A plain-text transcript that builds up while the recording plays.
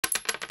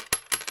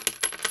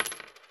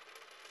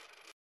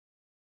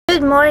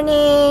Good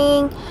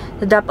morning!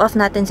 Drop off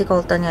natin si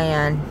Colton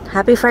ngayon.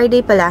 Happy Friday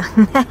pala.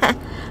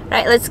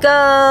 Right, let's go!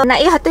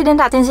 Naihatid din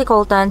natin si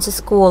Colton sa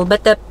school.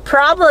 But the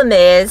problem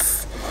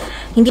is,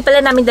 hindi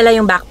pala namin dala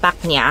yung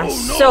backpack niya.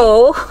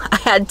 So,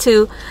 I had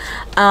to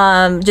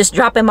just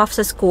drop him off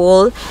sa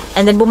school.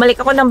 And then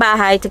bumalik ako ng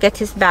bahay to get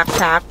his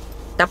backpack.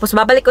 Tapos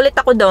babalik ulit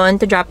ako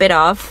doon to drop it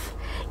off.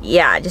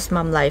 Yeah, just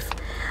mom life.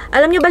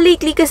 Alam nyo ba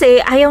lately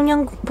kasi ayaw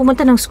niyang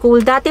pumunta ng school.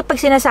 Dati pag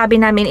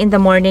sinasabi namin in the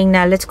morning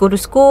na let's go to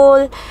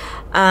school,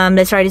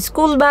 let's ride the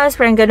school bus,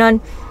 parang ganon,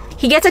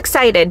 he gets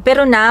excited.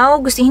 Pero now,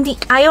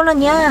 ayaw na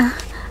niya.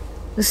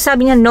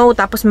 Sabi niya no,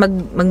 tapos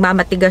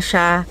magmamatigas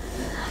siya.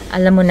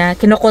 Alam mo na,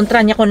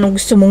 kinokontra niya kung anong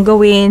gusto mong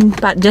gawin,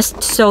 just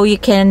so he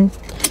can't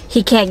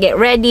get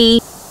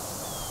ready.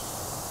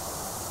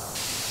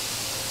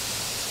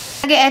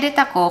 Nag-edit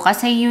ako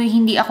kasi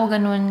hindi ako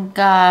ganun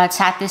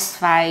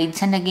ka-satisfied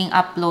sa naging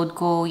upload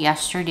ko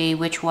yesterday,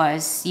 which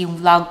was yung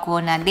vlog ko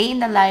na day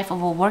in the life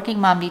of a working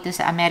mom dito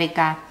sa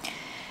Amerika.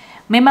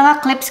 May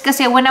mga clips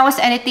kasi when I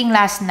was editing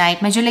last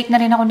night, medyo late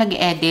na rin ako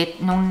nag-edit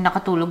nung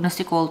nakatulog na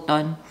si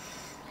Colton.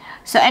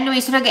 So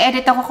anyway, so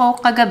nag-edit ako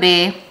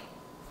kagabi.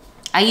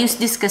 I use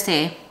this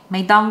kasi,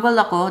 may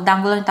dongle ako,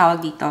 dongle ang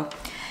tawag dito.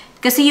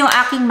 Kasi yung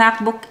aking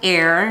MacBook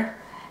Air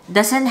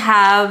doesn't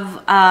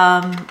have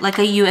like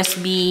a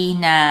USB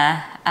na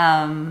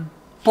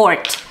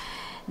port.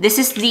 This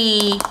is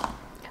the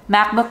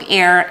MacBook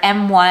Air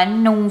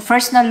M1. Nung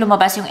first na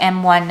lumabas yung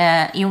M1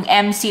 na yung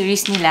M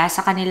series nila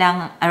sa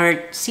kanilang,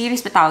 or series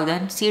ba tawag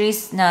doon?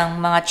 Series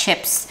ng mga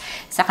chips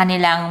sa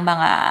kanilang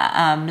mga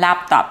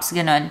laptops,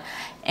 ganun.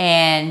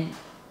 And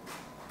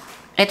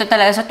ito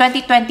talaga, so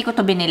 2020 ko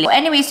to binili.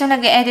 Anyways, so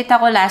nag-edit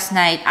ako last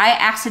night, I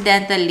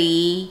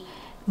accidentally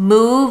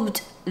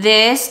moved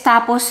this,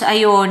 tapos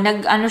ayun,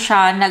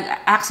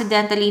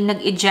 accidentally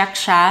nag-eject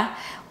siya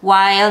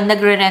while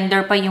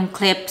nagre-render pa yung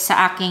clip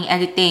sa aking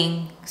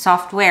editing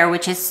software,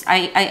 which is,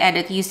 I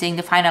edit using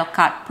the Final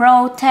Cut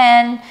Pro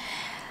 10.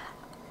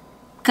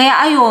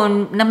 Kaya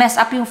ayun, na-mess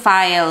up yung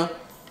file.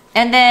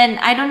 And then,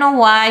 I don't know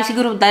why,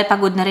 siguro dahil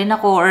pagod na rin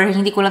ako, or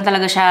hindi lang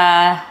talaga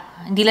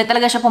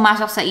siya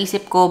pumasok sa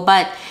isip ko,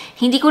 but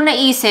hindi ko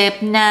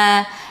naisip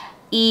na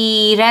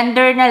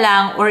i-render na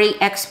lang or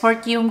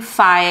i-export yung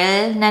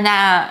file na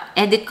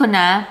na-edit ko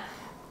na.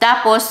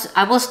 Tapos,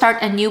 I will start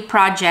a new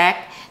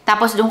project.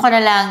 Tapos, doon ko na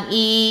lang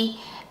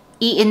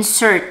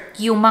i-insert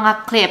yung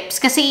mga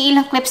clips. Kasi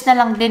ilang clips na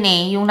lang din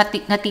yung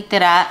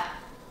natitira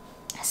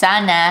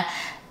sana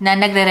na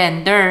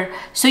nagre-render.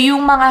 So,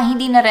 yung mga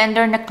hindi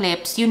na-render na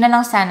clips, yun na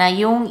lang sana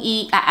yung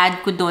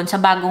i-add ko doon sa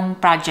bagong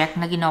project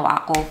na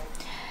ginawa ko.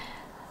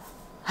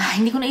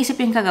 Hindi ko naisip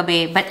yung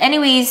kagabi. But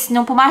anyways,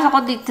 nung pumasok ko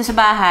dito sa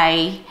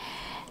bahay,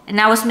 and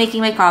I was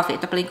making my coffee.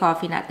 Ito pala yung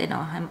coffee natin,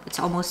 oh.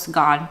 It's almost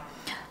gone.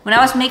 When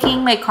I was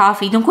making my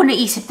coffee, doon ko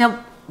naisip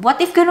na,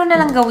 what if gano'n na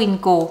lang gawin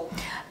ko?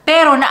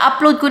 Pero,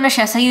 na-upload ko na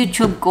siya sa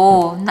YouTube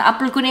ko.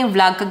 Na-upload ko na yung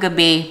vlog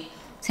kagabi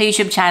sa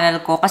YouTube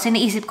channel ko. Kasi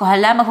naisip ko,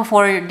 hala, magpo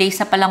 4 days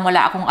na palang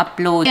wala akong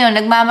upload. Ngayon,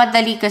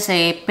 nagmamadali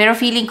kasi. Pero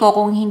feeling ko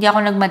kung hindi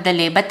ako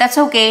nagmadali. But that's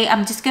okay.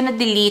 I'm just gonna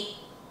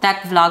delete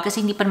that vlog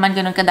kasi hindi pa naman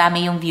ganun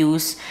kadami yung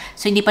views.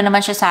 So, hindi pa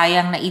naman siya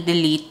sayang na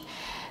i-delete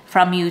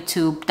from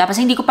YouTube. Tapos,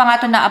 hindi ko pa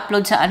nga ito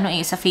na-upload sa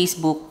sa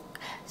Facebook.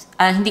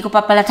 Hindi ko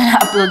pa pala ito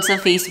na-upload sa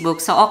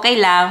Facebook. So, okay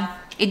lang.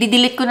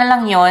 I-delete ko na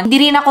lang yon.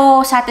 Hindi rin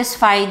ako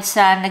satisfied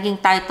sa naging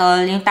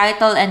title. Yung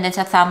title and then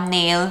sa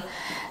thumbnail.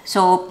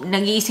 So,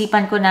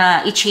 nag-iisipan ko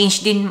na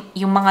i-change din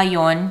yung mga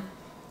yon.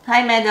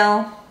 Hi,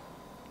 Meadow.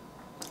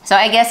 So,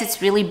 I guess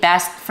it's really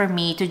best for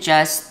me to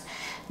just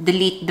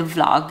delete the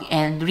vlog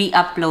and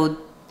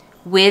re-upload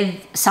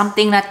with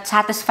something na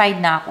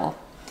satisfied na ako.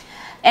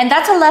 And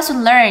that's a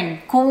lesson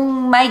learned. Kung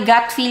may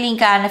gut feeling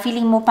ka, na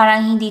feeling mo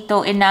parang hindi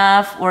to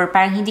enough, or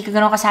parang hindi ka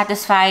gano'n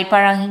ka-satisfied,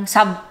 parang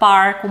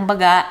subpar,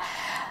 kumbaga,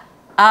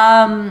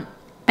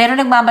 pero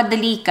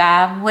nagmamadali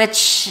ka,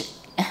 which,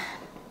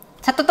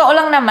 sa totoo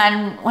lang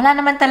naman, wala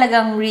naman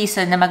talagang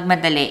reason na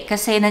magmadali.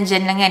 Kasi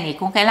nandyan lang yan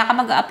Kung kailan ka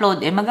mag-upload,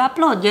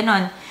 mag-upload,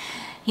 gano'n.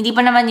 Hindi pa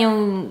naman yung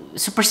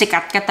super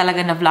sikat ka talaga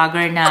na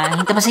vlogger na,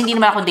 tapos hindi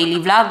naman ako daily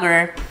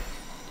vlogger.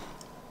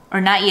 Or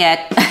not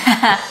yet.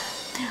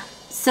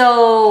 So,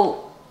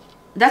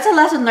 that's a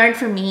lesson learned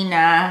for me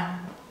na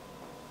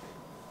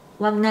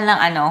wag na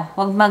lang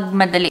wag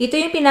magmadali. Ito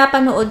yung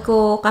pinapanood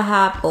ko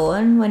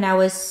kahapon when I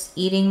was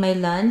eating my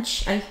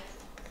lunch. Ay,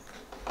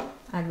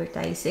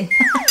 advertising.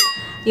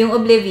 Yung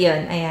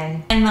Oblivion,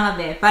 ayan. Ayan mga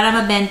be, para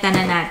mabenta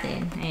na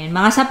natin. Ayan,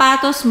 mga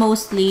sapatos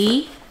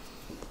mostly.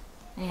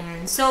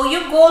 Ayan. So,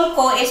 yung goal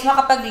ko is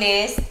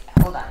makapag-list.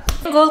 Hold on.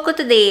 Yung goal ko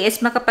today is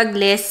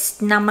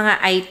makapag-list ng mga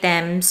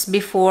items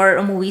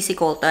before umuwi si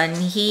Colton.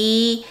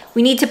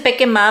 We need to pick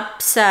him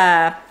up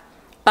sa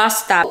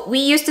bus stop. We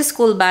use the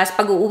school bus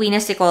pag uuwi na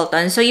si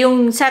Colton. So,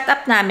 yung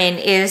setup namin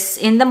is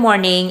in the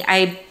morning,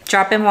 I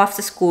drop him off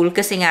sa school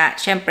kasi nga,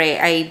 syempre,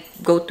 I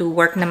go to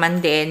work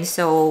naman din.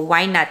 So,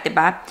 why not,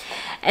 diba?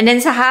 And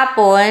then sa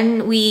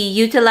hapon, we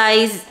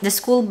utilize the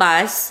school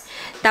bus.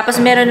 Tapos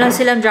meron lang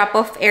silang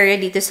drop-off area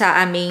dito sa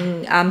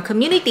aming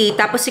community.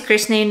 Tapos si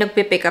Chris na yung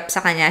nagpipick up sa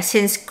kanya.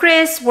 Since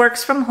Chris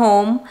works from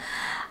home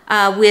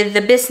with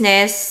the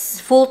business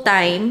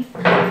full-time,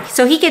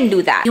 so he can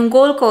do that. Yung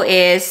goal ko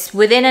is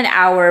within an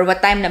hour.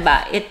 What time na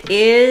ba? It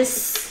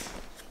is...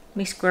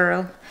 May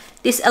squirrel.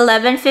 It is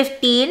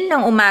 11:15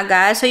 ng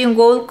umaga. So yung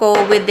goal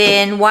ko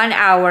within 1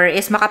 hour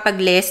is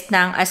makapag-list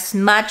ng as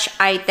much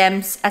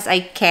items as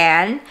I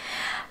can.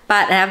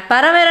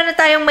 Para meron na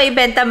tayong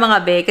maibenta mga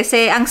be.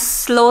 Kasi ang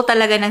slow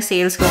talaga ng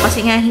sales ko.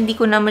 Kasi nga hindi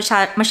ko na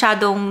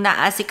masyadong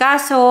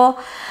naasikaso.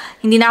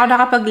 Hindi na ako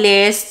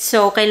nakapag-list.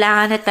 So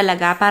kailangan na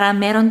talaga para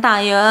meron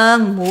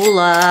tayong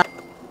mula.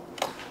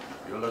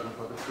 You're looking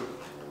for the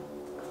truth.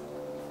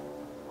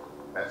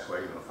 That's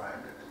where you're gonna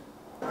find it.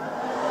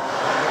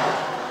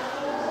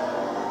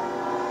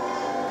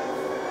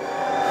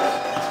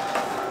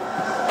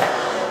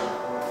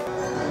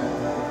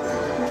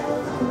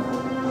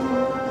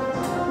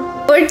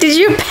 Where did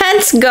your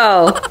pants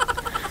go?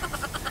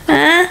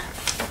 Huh?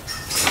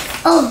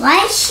 Oh,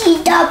 why she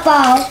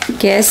double?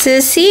 Guess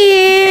who's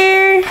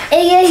here?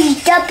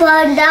 It's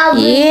double down.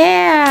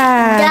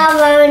 Yeah.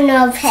 Double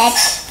no pack.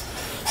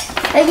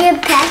 I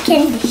get pack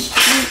in the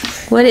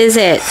shoot. What is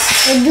it?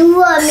 I do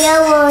a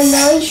meal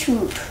no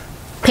shoot.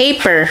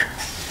 Paper.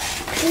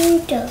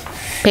 Peter.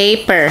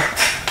 Paper.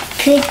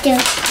 Peter.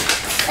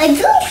 I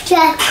do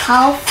check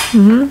off.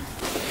 Mm-hmm.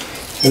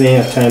 I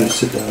didn't have time to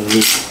sit down and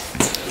eat.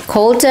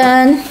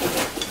 Colton.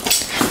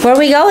 Where are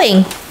we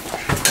going?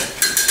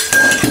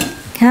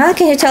 Huh?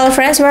 Can you tell our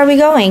friends where are we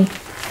going?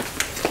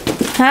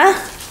 Huh?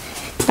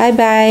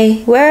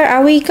 Bye-bye. Where are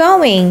we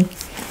going?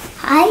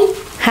 Hi.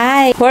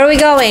 Hi. Where are we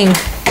going?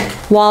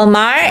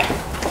 Walmart?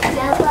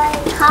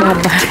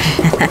 Bye-bye.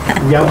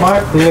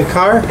 Yamart in the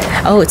car?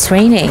 Oh, it's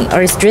raining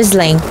or it's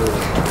drizzling.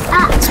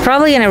 It's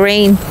probably gonna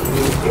rain.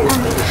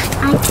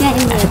 I get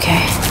it.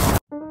 Okay.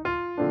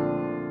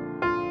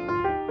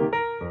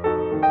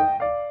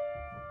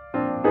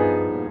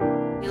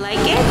 You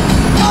like it?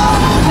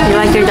 You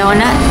like your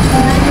donut?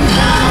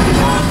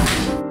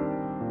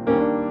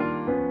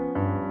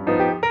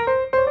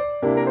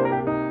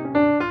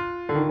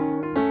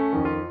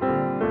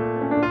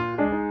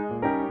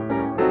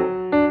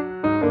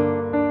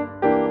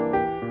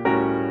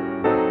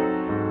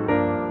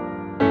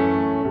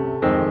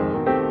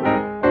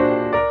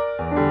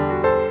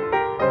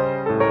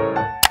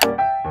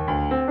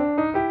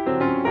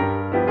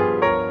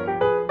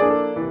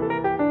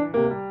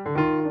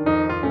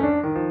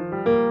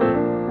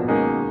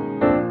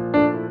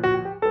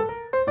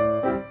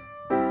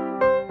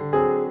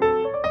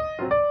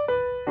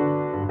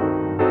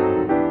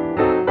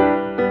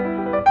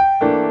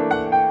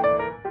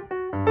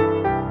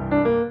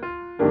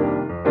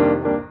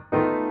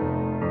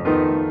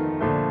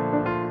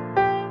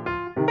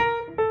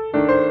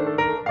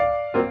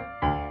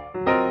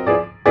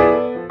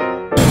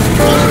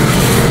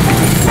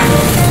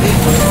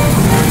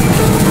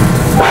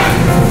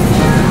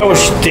 I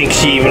don't think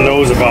she even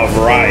knows about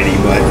variety,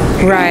 but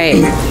Right.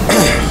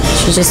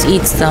 She just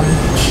eats them.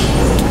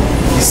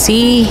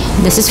 See,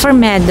 this is for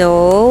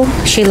Meadow.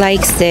 She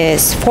likes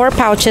this. 4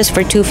 pouches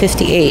for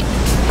 $2.58.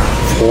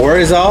 4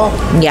 is all?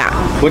 Yeah.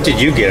 What did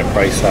you get a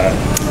price at?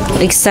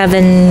 Like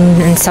 7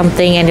 and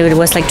something, and it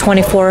was like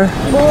 24.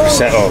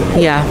 Oh,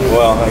 Yeah.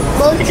 well,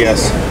 I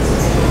guess.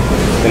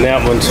 And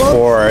that one's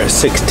for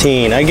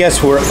 16. I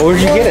guess where'd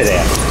you get it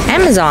at?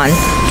 Amazon.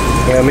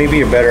 Yeah, maybe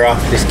you're better off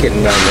just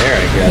getting down there,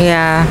 I guess.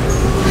 Yeah.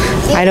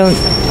 I don't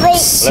Unless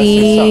there's something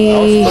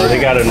see. else. Or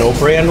they got a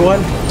no-brand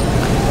one?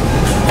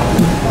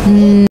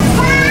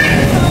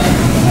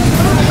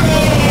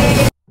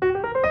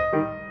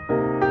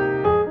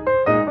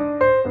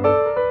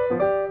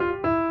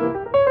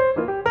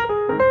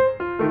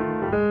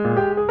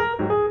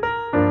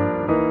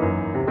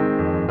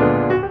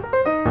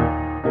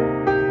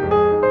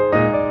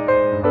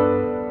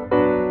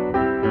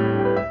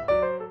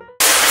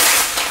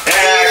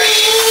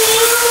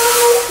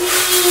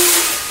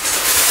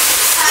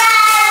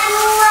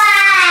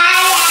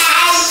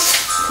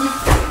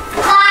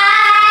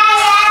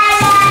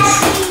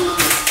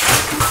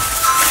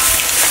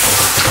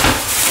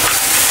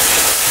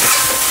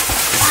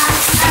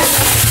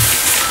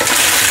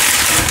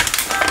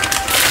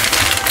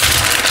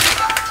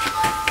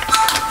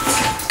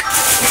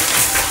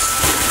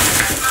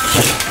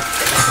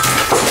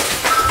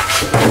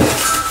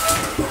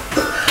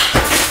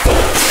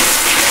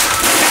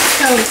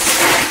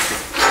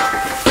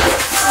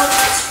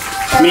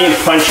 Me and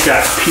Punch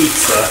got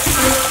pizza.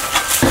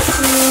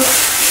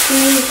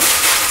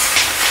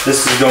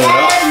 This is going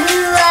up.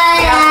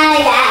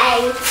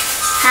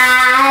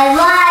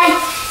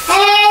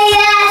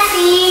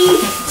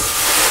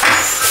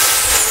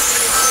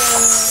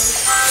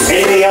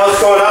 Anything else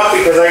going up?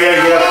 Because I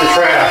gotta get up the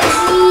trash.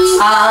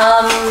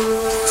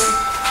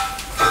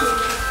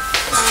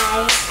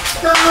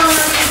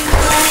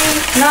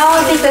 No,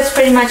 I think that's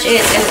pretty much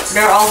it.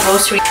 They're all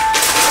grocery.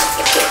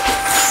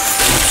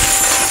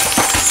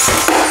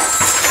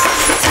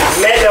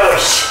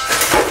 Meadows.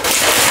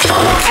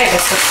 Ay,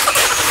 gusto.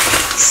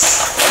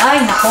 Ay,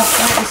 nako.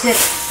 What is it?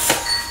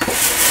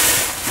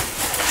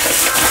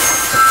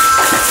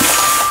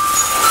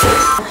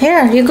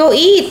 Here, you go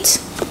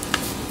eat.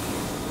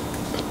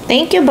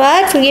 Thank you,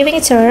 bud, for giving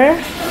it to her.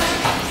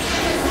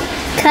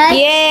 Cut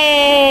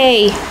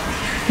Yay!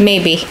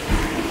 Maybe.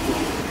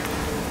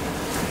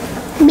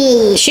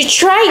 me. She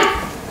tried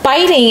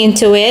biting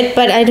into it,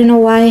 but I don't know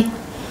why.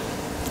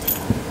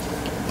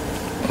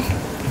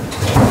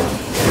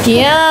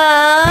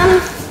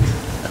 Yum!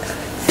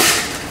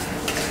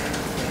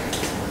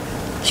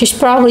 She's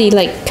probably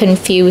like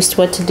confused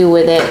what to do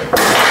with it.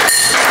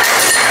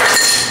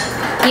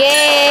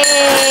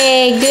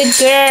 Yay! Good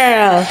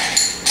girl.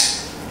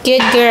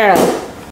 Good girl.